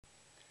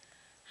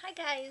Hi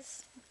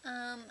guys,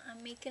 I'm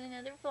making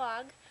another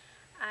vlog.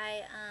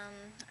 I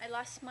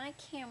lost my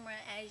camera,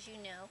 as you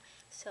know,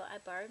 so I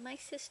borrowed my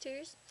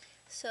sister's,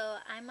 so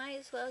I might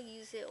as well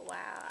use it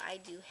while I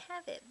do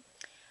have it.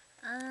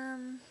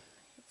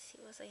 Let's see,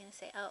 what was I gonna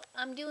say? Oh,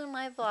 I'm doing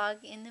my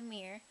vlog in the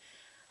mirror.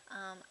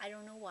 I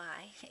don't know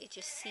why. It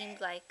just seemed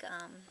like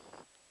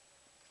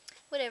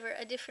whatever,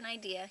 a different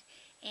idea,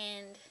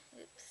 and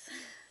oops.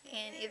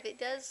 And if it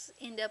does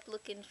end up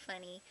looking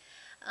funny,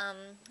 um,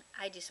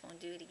 I just won't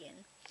do it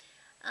again.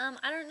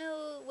 I don't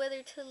know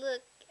whether to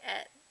look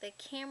at the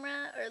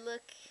camera or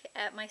look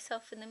at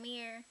myself in the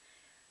mirror.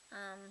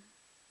 Um,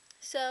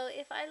 so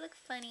if I look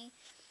funny,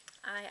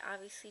 I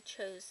obviously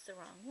chose the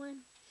wrong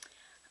one.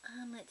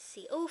 Let's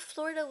see. Oh,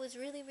 Florida was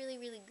really, really,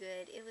 really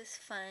good. It was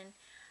fun.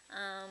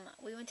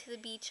 We went to the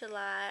beach a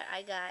lot.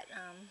 I got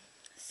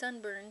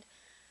sunburned,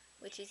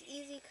 which is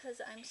easy because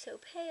I'm so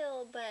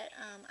pale, but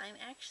I'm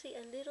actually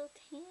a little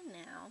tan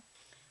now,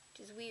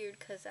 which is weird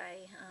because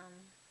I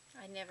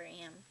never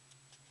am.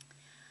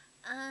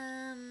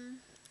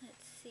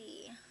 Let's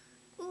see.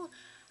 Ooh,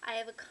 I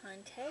have a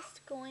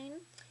contest going.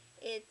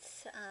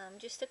 It's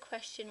just a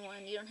question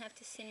one. You don't have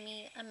to send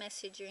me a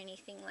message or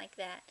anything like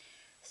that.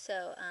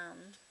 So,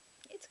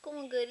 it's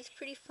going good. It's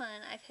pretty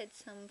fun. I've had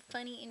some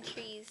funny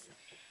entries.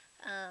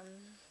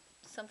 Um,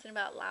 something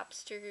about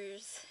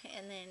lobsters,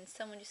 and then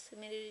someone just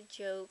submitted a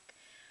joke.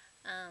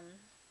 Um,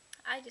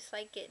 I just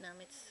like getting them.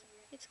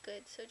 It's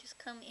good. So just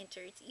come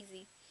enter. It's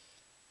easy.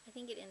 I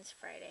think it ends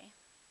Friday.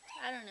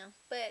 I don't know,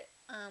 but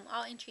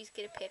all entries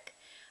get a pick.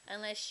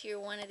 Unless you're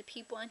one of the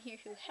people on here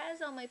who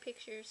has all my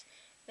pictures,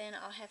 then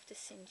I'll have to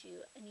send you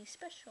a new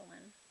special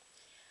one.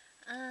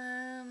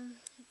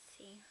 Let's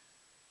see.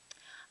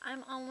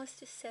 I'm almost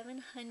to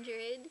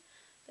 700.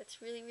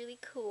 That's really, really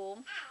cool.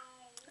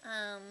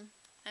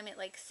 I'm at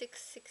like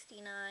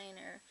 669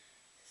 or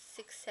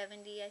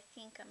 670, I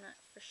think. I'm not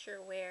for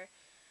sure where.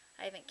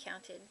 I haven't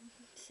counted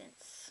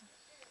since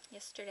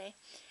yesterday.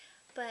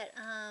 But,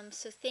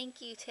 so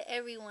thank you to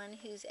everyone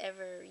who's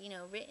ever,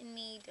 written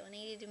me,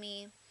 donated to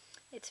me.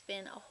 It's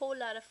been a whole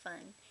lot of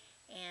fun.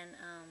 And,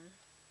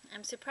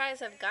 I'm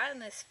surprised I've gotten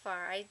this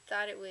far. I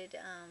thought it would,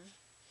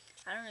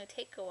 I don't know,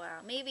 take a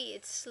while. Maybe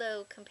it's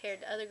slow compared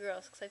to other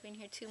girls because I've been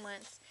here 2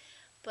 months.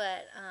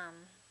 But,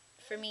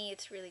 for me,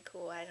 it's really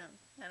cool. I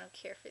don't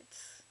care if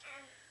it's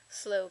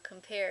slow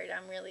compared.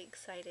 I'm really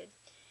excited.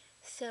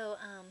 So,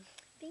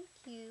 thank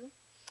you.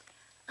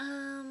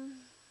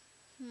 Um,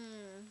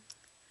 hmm.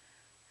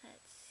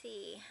 Let's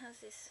see, how's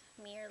this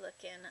mirror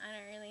looking? I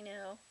don't really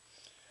know.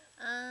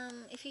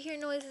 If you hear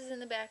noises in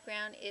the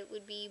background, it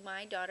would be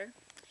my daughter.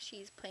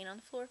 She's playing on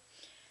the floor.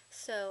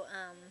 So,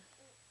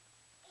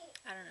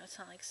 I don't know, it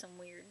sounds like some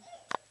weird,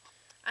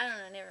 I don't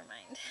know, never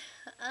mind.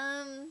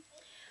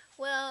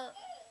 Well,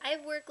 I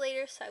have work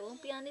later, so I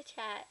won't be on the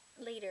chat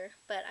later,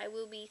 but I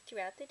will be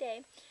throughout the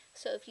day.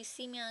 So if you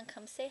see me on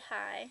Come Say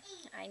Hi,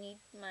 I need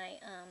my,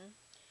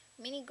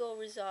 mini goal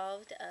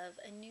resolved of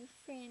a new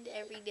friend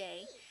every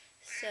day.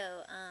 So,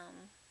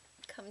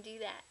 come do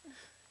that.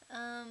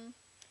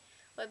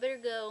 Well, I better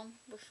go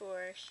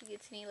before she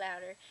gets any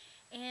louder.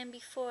 And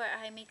before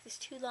I make this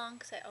too long,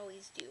 because I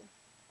always do.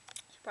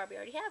 You probably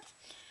already have.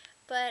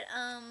 But,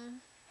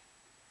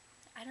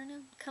 I don't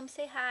know. Come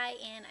say hi,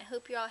 and I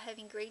hope you're all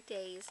having great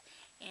days.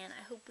 And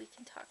I hope we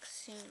can talk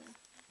soon.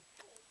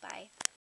 Bye.